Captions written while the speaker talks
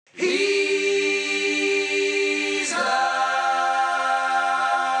He's a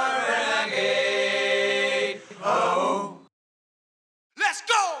renegade. Oh, let's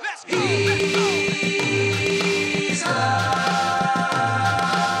go. Let's go. He's a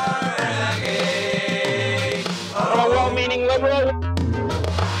renegade. Oh, a well-meaning liberal.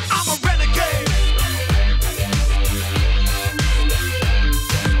 I'm a renegade.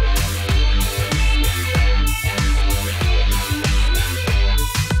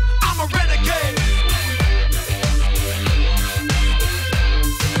 I'm a renegade.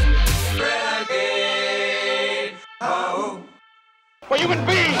 Renegade. Oh. Well, human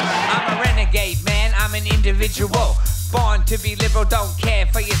being. I'm a renegade, man, I'm an individual. Born to be liberal, don't care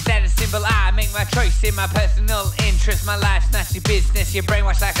for your status symbol. I make my choice in my personal interest. My life's not your business, you're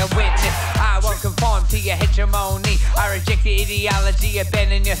brainwashed like a witness. I won't conform to your hegemony. I reject the ideology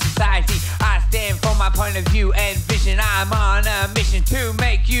abandon your society. I stand for my point of view and vision. I'm on a mission to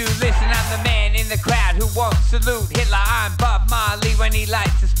make you listen. I'm the man in the crowd who won't salute Hitler. I'm Bob Marley when he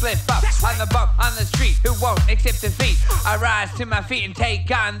lights a split up. I'm the bum on the street who won't accept defeat. I rise to my feet and take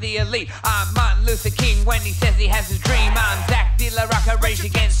on the elite. I'm Martin Luther King when he says he has a dream. I'm Zach De La Rocca, rage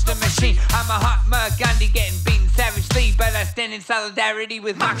against the machine. I'm a hot Gandhi getting beaten savagely, but I stand in solidarity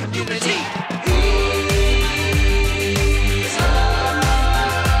with my community. He's a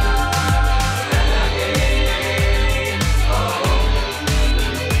renegade. Oh,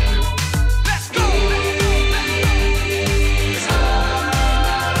 let's go. He's a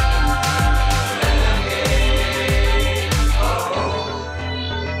renegade. Oh.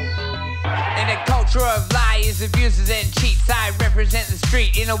 In a culture of liars, abuses and cheats, I represent the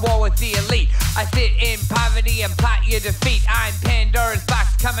street in a war with the elite. I sit in poverty and plot your defeat. I'm Pandora's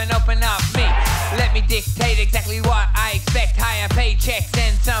box, come and open up me. Let me dictate exactly what I expect. Higher paychecks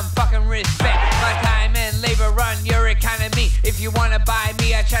and some fucking respect. My time and labor run your economy. If you wanna buy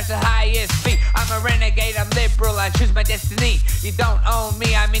me, I charge the highest fee. I'm a renegade, I'm liberal, I choose my destiny. You don't own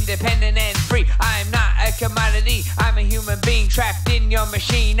me, I'm independent and free. I'm not a commodity, I'm a human being trapped in your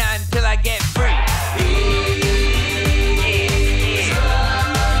machine until I get free.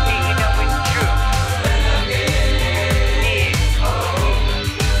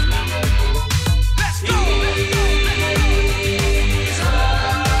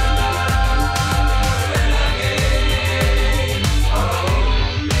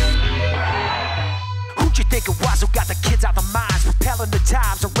 Who got the kids out the minds, propelling the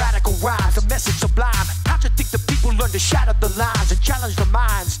times of radical rhymes, the message sublime. How'd you think the people learn to shatter the lines and challenge the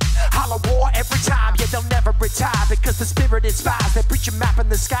minds? Hollow war every time, yet they'll never retire because the spirit inspires. They preach a map in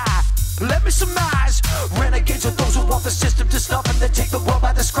the sky. Let me surmise, renegades are those who want the system to stop and then take the world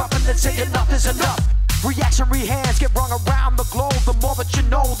by the scruff and then say enough is enough. Reactionary hands get rung around the globe. The more that you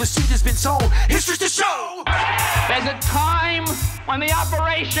know, the seed has been sown. History's to show. There's a time when the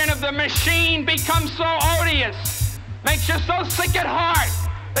operation of the machine becomes so odious, makes you so sick at heart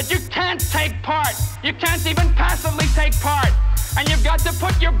that you can't take part. You can't even passively take part. And you've got to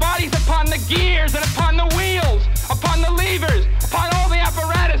put your bodies upon the gears and upon the wheels, upon the levers, upon all the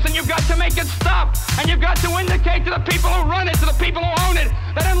apparatus, and you've got to make it stop. And you've got to indicate to the people who run it, to the people who own it,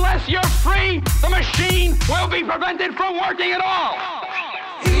 that unless you're free, the machine will be prevented from working at all.